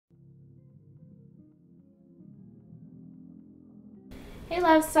Hey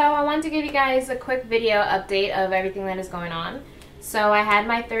love, so I wanted to give you guys a quick video update of everything that is going on. So I had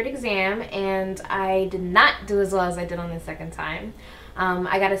my third exam and I did not do as well as I did on the second time.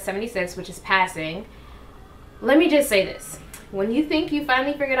 I got a 76, which is passing. Let me just say this. When you think you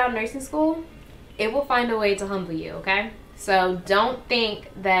finally figured out nursing school, it will find a way to humble you, okay? So don't think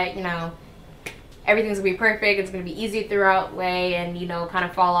that, everything's gonna be perfect, it's gonna be easy throughout way and, kind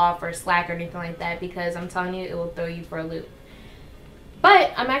of fall off or slack or anything like that, because I'm telling you, it will throw you for a loop.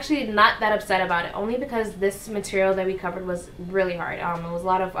 But I'm actually not that upset about it, only because this material that we covered was really hard. It was a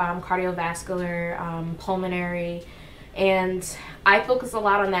lot of cardiovascular, pulmonary, and I focused a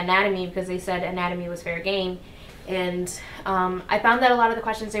lot on the anatomy because they said anatomy was fair game. And I found that a lot of the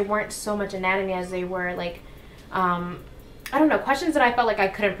questions, they weren't so much anatomy as they were like, I don't know, questions that I felt like I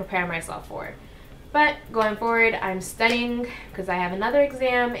couldn't prepare myself for. But going forward, I'm studying because I have another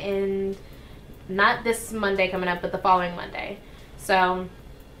exam in, not this Monday coming up, but the following Monday. So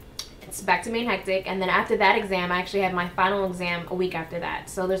it's back to being hectic, and then after that exam I actually have my final exam a week after that.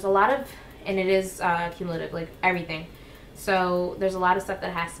 So there's a lot of, and it is cumulative, like everything. So there's a lot of stuff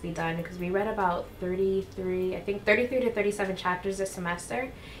that has to be done because we read about 33 to 37 chapters this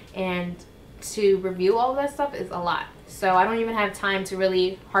semester, and to review all of that stuff is a lot. So I don't even have time to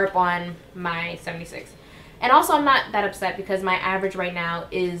really harp on my 76. And also I'm not that upset because my average right now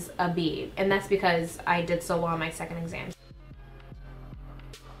is a B, and that's because I did so well on my second exam.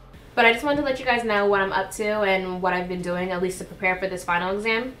 But I just wanted to let you guys know what I'm up to and what I've been doing, at least to prepare for this final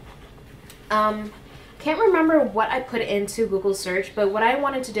exam. Can't remember what I put into Google search, but what I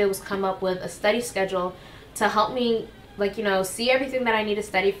wanted to do was come up with a study schedule to help me, like, see everything that I need to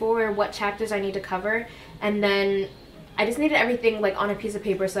study for, what chapters I need to cover, and then I just needed everything like on a piece of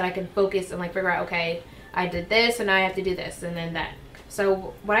paper so that I can focus and like figure out, okay, I did this and now I have to do this and then that.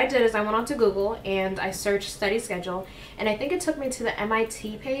 So what I did is I went onto Google and I searched study schedule, and I think it took me to the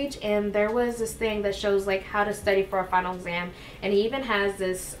MIT page, and there was this thing that shows like how to study for a final exam, and it even has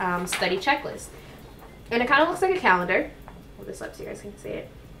this study checklist, and it kind of looks like a calendar. Hold this up so you guys can see it.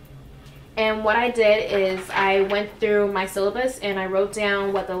 And what I did is I went through my syllabus and I wrote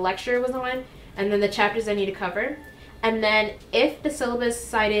down what the lecture was on and then the chapters I need to cover. And then if the syllabus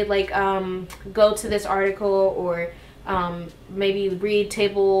cited like go to this article or maybe read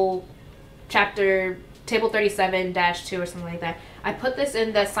table 37-2 or something like that, I put this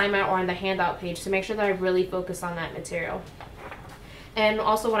in the assignment or on the handout page to make sure that I really focus on that material. And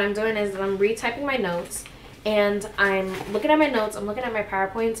also what I'm doing is I'm retyping my notes, and I'm looking at my notes, I'm looking at my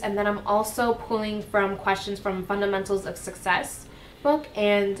PowerPoints, and then I'm also pulling from questions from Fundamentals of Success book,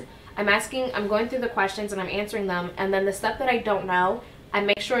 and I'm going through the questions and I'm answering them, and then the stuff that I don't know, I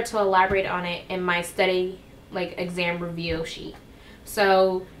make sure to elaborate on it in my study like exam review sheet.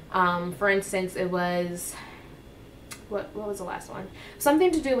 So for instance, it was what was the last one?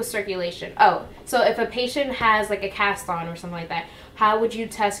 Something to do with circulation. Oh, so if a patient has like a cast on or something like that, how would you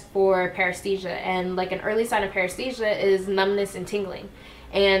test for paresthesia? And like an early sign of paresthesia is numbness and tingling.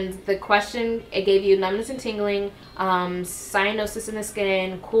 And the question, it gave you numbness and tingling, cyanosis in the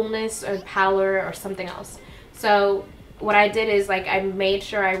skin, coolness or pallor or something else. So what I did is like I made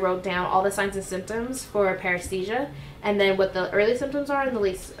sure I wrote down all the signs and symptoms for paresthesia, and then what the early symptoms are and the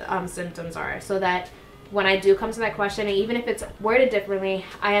late symptoms are, so that when I do come to that question, and even if it's worded differently,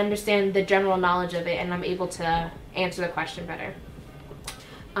 I understand the general knowledge of it and I'm able to answer the question better.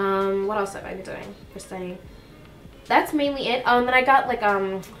 What else have I been doing for studying? That's mainly it. And then I got like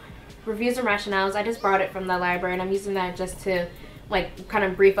reviews and rationales. I just borrowed it from the library and I'm using that just to like kind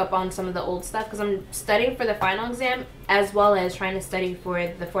of brief up on some of the old stuff, because I'm studying for the final exam as well as trying to study for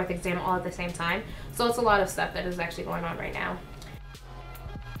the fourth exam all at the same time. So it's a lot of stuff that is actually going on right now.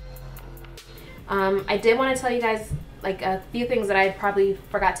 I did want to tell you guys like a few things that I probably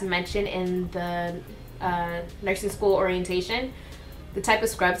forgot to mention in the nursing school orientation. The type of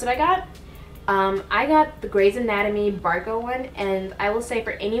scrubs that I got the Grey's Anatomy Barco one, and I will say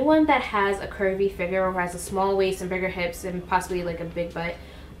for anyone that has a curvy figure or has a small waist and bigger hips and possibly like a big butt,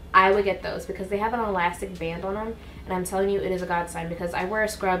 I would get those because they have an elastic band on them, and I'm telling you, it is a godsend because I wear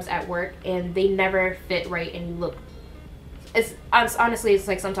scrubs at work and they never fit right, and you look, honestly, it's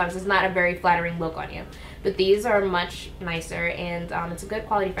like sometimes it's not a very flattering look on you. But these are much nicer, and it's a good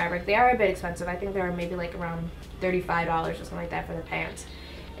quality fabric. They are a bit expensive. I think they were maybe like around $35 or something like that for the pants.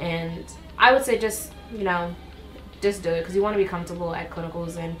 And I would say just do it because you want to be comfortable at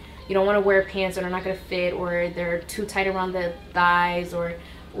clinicals, and you don't want to wear pants that are not going to fit or they're too tight around the thighs or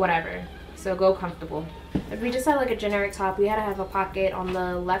whatever. So go comfortable. If we just had like a generic top, we had to have a pocket on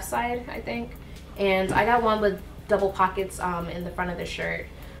the left side, I think. And I got one with double pockets in the front of the shirt.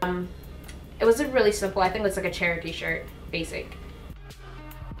 It was really simple. I think it's like a Cherokee shirt, basic.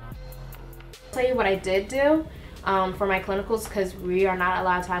 Tell you what I did do for my clinicals, because we are not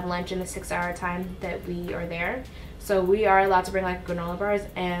allowed to have lunch in the 6-hour time that we are there. So we are allowed to bring like granola bars,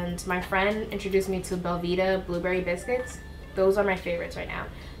 and my friend introduced me to Belvita blueberry biscuits. Those are my favorites right now.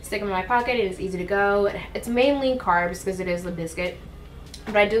 Stick them in my pocket, it is easy to go. It's mainly carbs because it is a biscuit,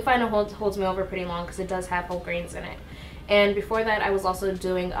 but I do find it holds me over pretty long because it does have whole grains in it. And before that, I was also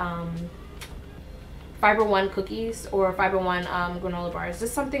doing Fiber One cookies or Fiber One granola bars.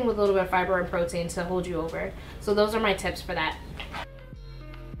 Just something with a little bit of fiber and protein to hold you over. So those are my tips for that.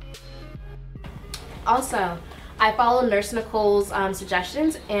 Also, I followed Nurse Nicole's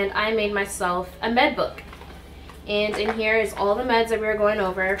suggestions, and I made myself a med book. And in here is all the meds that we were going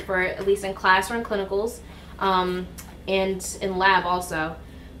over for at least in class or in clinicals, and in lab also.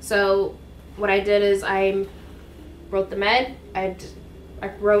 So what I did is I wrote the med, I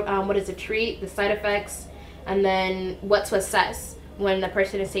wrote what is a treat, the side effects, and then what to assess when the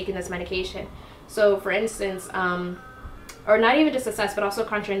person is taking this medication. So for instance, or not even just assess, but also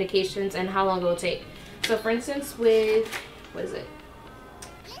contraindications and how long it will take. So for instance with, what is it?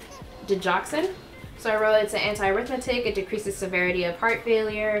 Digoxin. So I wrote it's an antiarrhythmic, it decreases severity of heart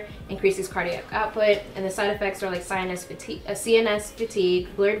failure, increases cardiac output, and the side effects are like CNS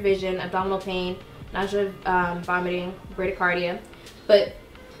fatigue, blurred vision, abdominal pain, nausea, vomiting, bradycardia. But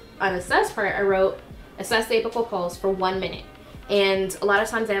on the assess part, I wrote assess the apical pulse for 1 minute. And a lot of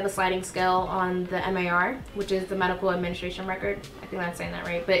times they have a sliding scale on the MAR, which is the medical administration record. I think I'm saying that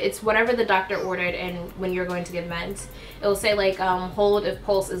right. But it's whatever the doctor ordered, and when you're going to give meds, it will say like hold if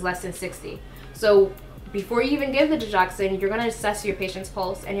pulse is less than 60. So before you even give the digoxin, you're going to assess your patient's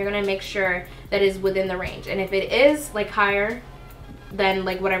pulse, and you're going to make sure that it's within the range. And if it is like higher than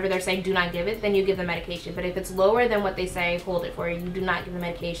like whatever they're saying, do not give it, then you give the medication. But if it's lower than what they say, hold it for you. You do not give the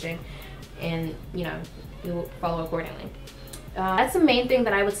medication, and you know, you will follow accordingly. That's the main thing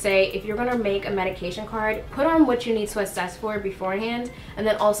that I would say. If you're going to make a medication card, put on what you need to assess for beforehand, and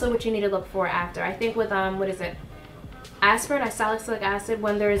then also what you need to look for after. I think with what is it, aspirin, salicylic acid,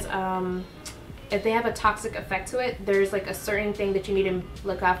 when there's if they have a toxic effect to it, there's like a certain thing that you need to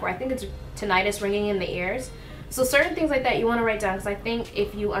look out for. I think it's tinnitus, ringing in the ears. So certain things like that you want to write down, because I think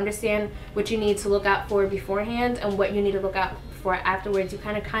if you understand what you need to look out for beforehand and what you need to look out for afterwards, you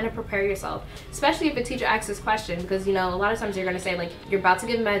kind of prepare yourself. Especially if a teacher asks this question, because you know a lot of times you're going to say like you're about to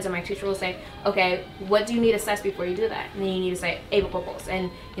give meds, and my teacher will say, okay, what do you need assessed before you do that? And then you need to say apical pulse, and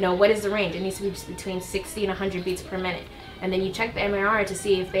you know, what is the range? It needs to be just between 60 and 100 beats per minute. And then you check the MAR to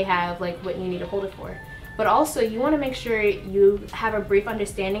see if they have like what you need to hold it for. But also you want to make sure you have a brief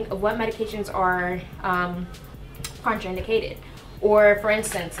understanding of what medications are contraindicated. Or for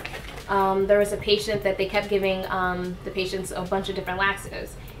instance, there was a patient that they kept giving the patients a bunch of different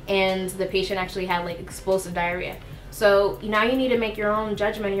laxatives, and the patient actually had like explosive diarrhea. So now you need to make your own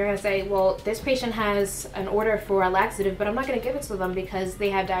judgment. You're going to say, well, this patient has an order for a laxative, but I'm not going to give it to them because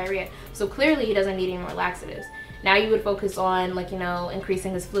they have diarrhea. So clearly he doesn't need any more laxatives. Now you would focus on, like, you know,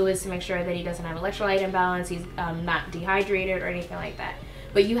 increasing his fluids to make sure that he doesn't have electrolyte imbalance, he's not dehydrated or anything like that.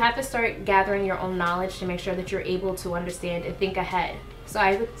 But you have to start gathering your own knowledge to make sure that you're able to understand and think ahead. So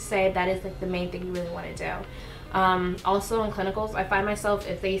I would say that is like the main thing you really want to do. Also in clinicals, I find myself,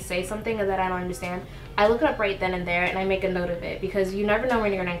 if they say something that I don't understand, I look it up right then and there and I make a note of it, because you never know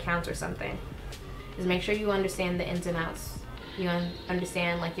when you're going to encounter something. Just make sure you understand the ins and outs. You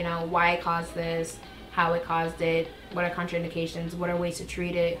understand, like, you know, why it caused this, how it caused it, what are contraindications, what are ways to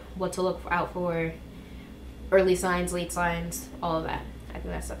treat it, what to look out for, early signs, late signs, all of that. I think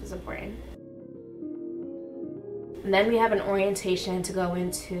that stuff is important. And then we have an orientation to go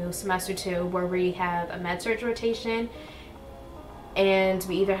into semester 2, where we have a med-surg rotation, and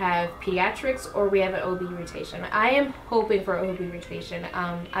we either have pediatrics or we have an OB rotation. I am hoping for OB rotation.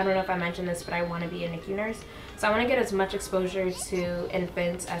 I don't know if I mentioned this, but I want to be a NICU nurse. So I want to get as much exposure to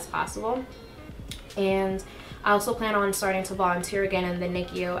infants as possible. And I also plan on starting to volunteer again in the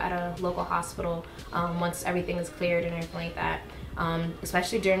NICU at a local hospital once everything is cleared and everything like that.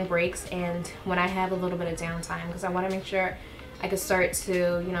 Especially during breaks and when I have a little bit of downtime, because I want to make sure I could start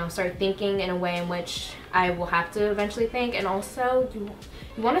to, you know, start thinking in a way in which I will have to eventually think. And also you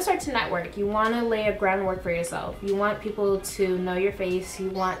want to start to network. You want to lay a groundwork for yourself. You want people to know your face. You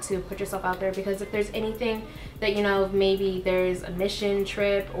want to put yourself out there, because if there's anything that, you know, maybe there's a mission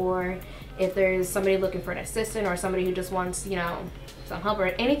trip, or if there's somebody looking for an assistant, or somebody who just wants, you know, some help or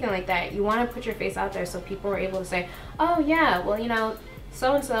anything like that, you want to put your face out there so people are able to say, oh yeah, well, you know,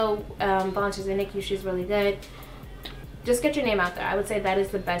 so-and-so volunteers in NICU, she's really good. Just get your name out there. I would say that is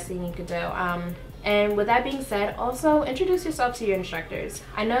the best thing you could do. And with that being said, also introduce yourself to your instructors.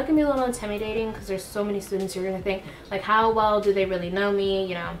 I know it can be a little intimidating because there's so many students. You're going to think, like, how well do they really know me?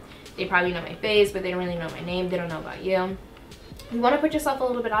 You know, they probably know my face, but they don't really know my name. They don't know about you. You want to put yourself a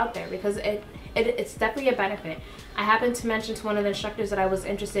little bit out there because it's definitely a benefit. I happened to mention to one of the instructors that I was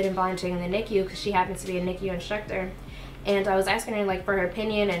interested in volunteering in the NICU because she happens to be a NICU instructor. And I was asking her like for her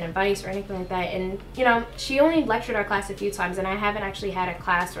opinion and advice or anything like that. And you know, she only lectured our class a few times, and I haven't actually had a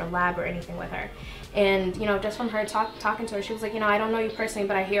class or a lab or anything with her. And you know, just from her talking to her, she was like, you know, I don't know you personally,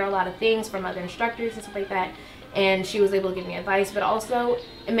 but I hear a lot of things from other instructors and stuff like that. And she was able to give me advice, but also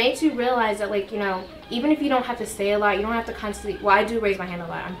it makes you realize that, like, you know, even if you don't have to say a lot, you don't have to constantly, well, I do raise my hand a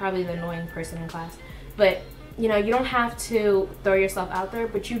lot. I'm probably the annoying person in class, but you know, you don't have to throw yourself out there,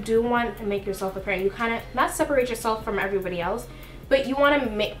 but you do want to make yourself apparent. You kind of not separate yourself from everybody else, but you want to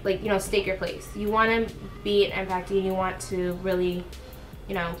make, like, you know, stake your place. You want to be an impact, and you want to really,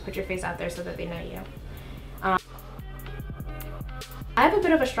 you know, put your face out there so that they know you. I have a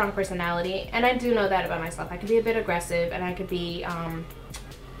bit of a strong personality, and I do know that about myself. I can be a bit aggressive, and I could be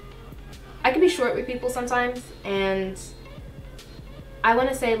short with people sometimes. And I want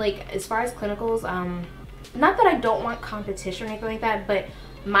to say, like, as far as clinicals, not that I don't want competition or anything like that, but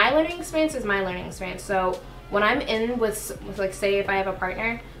my learning experience is my learning experience. So when I'm in with like, say if I have a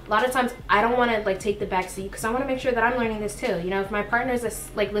partner, a lot of times I don't want to like take the back seat because I want to make sure that I'm learning this too. You know, if my partner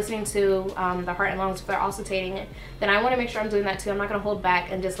is like listening to the heart and lungs, if they're also taking it, then I want to make sure I'm doing that too. I'm not going to hold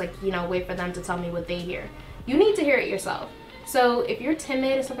back and just like, you know, wait for them to tell me what they hear. You need to hear it yourself. So if you're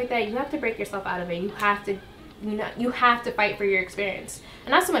timid and stuff like that, you have to break yourself out of it. You have to, you know, you have to fight for your experience.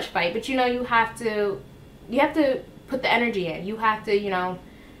 And not so much fight, but you know, you have to put the energy in. You have to, you know,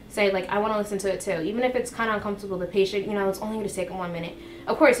 say like, I want to listen to it too. Even if it's kind of uncomfortable, the patient, you know, it's only going to take them 1 minute.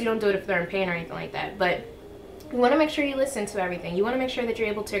 Of course, you don't do it if they're in pain or anything like that, but you want to make sure you listen to everything. You want to make sure that you're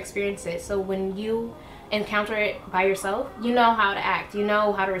able to experience it. So when you encounter it by yourself, you know how to act, you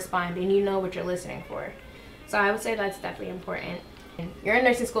know how to respond, and you know what you're listening for. So I would say that's definitely important. You're in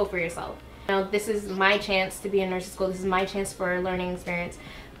nursing school for yourself. You know, this is my chance to be in nursing school. This is my chance for a learning experience.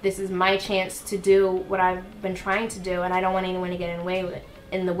 This is my chance to do what I've been trying to do, and I don't want anyone to get in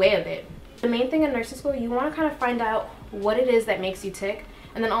the way of it. The main thing in nursing school, you want to kind of find out what it is that makes you tick,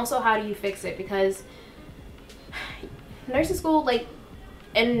 and then also how do you fix it, because nursing school, like,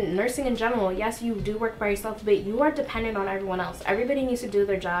 and nursing in general, yes, you do work by yourself, but you are dependent on everyone else. Everybody needs to do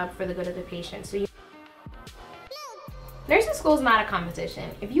their job for the good of the patient. So nursing school is not a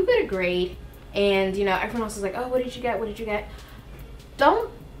competition. If you get a grade and, you know, everyone else is like, oh, what did you get? What did you get? Don't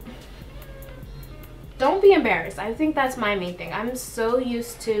be embarrassed. I think that's my main thing. I'm so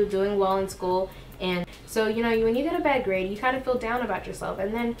used to doing well in school, and so, you know, when you get a bad grade, you kind of feel down about yourself.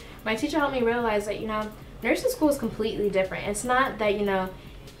 And then my teacher helped me realize that, you know, nursing school is completely different. It's not that, you know,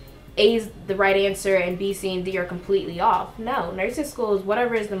 A is the right answer and B, C, and D are completely off. No, nursing school is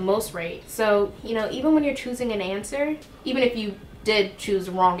whatever is the most right. So, you know, even when you're choosing an answer, even if you did choose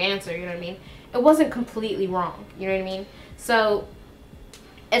the wrong answer, you know what I mean, it wasn't completely wrong, you know what I mean? So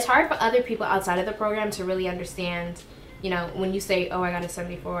it's hard for other people outside of the program to really understand, you know, when you say, oh, I got a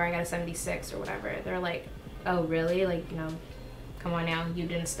 74, I got a 76 or whatever, they're like, oh, really? Like, you know, come on now, you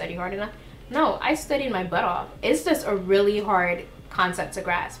didn't study hard enough? No, I studied my butt off. It's just a really hard concept to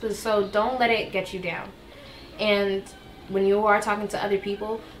grasp. So don't let it get you down. And when you are talking to other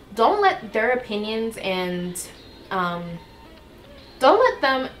people, don't let their opinions and don't let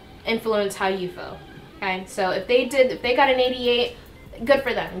them influence how you feel. Okay, so if they got an 88, good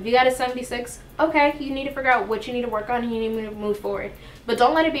for them. If you got a 76, okay, you need to figure out what you need to work on and you need to move forward. But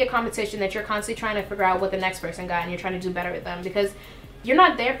don't let it be a competition that you're constantly trying to figure out what the next person got and you're trying to do better with them, because you're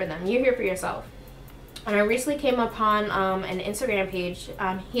not there for them. You're here for yourself. And I recently came upon an Instagram page.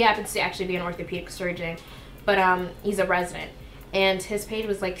 He happens to actually be an orthopedic surgeon, but he's a resident. And his page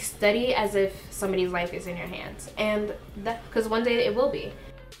was like, study as if somebody's life is in your hands. And that, because one day it will be.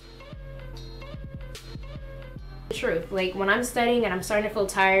 The truth, like when I'm studying and I'm starting to feel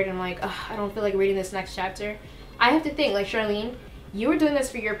tired and I'm like, oh, I don't feel like reading this next chapter, I have to think, like, Charlene, you are doing this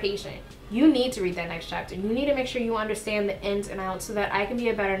for your patient. You need to read that next chapter. You need to make sure you understand the ins and outs so that I can be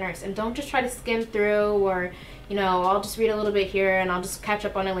a better nurse. And don't just try to skim through, or, you know, I'll just read a little bit here and I'll just catch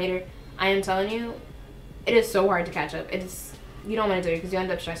up on it later. I am telling you, it is so hard to catch up. You don't want to do it because you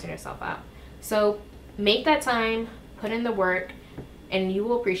end up stressing yourself out. So make that time, put in the work, and you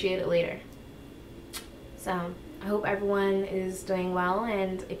will appreciate it later. So I hope everyone is doing well,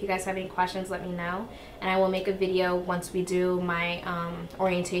 and if you guys have any questions, let me know, and I will make a video once we do my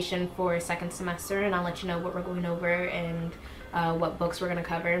orientation for second semester, and I'll let you know what we're going over and what books we're going to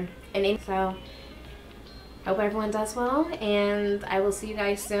cover. And so I hope everyone does well, and I will see you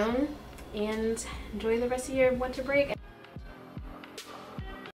guys soon, and enjoy the rest of your winter break.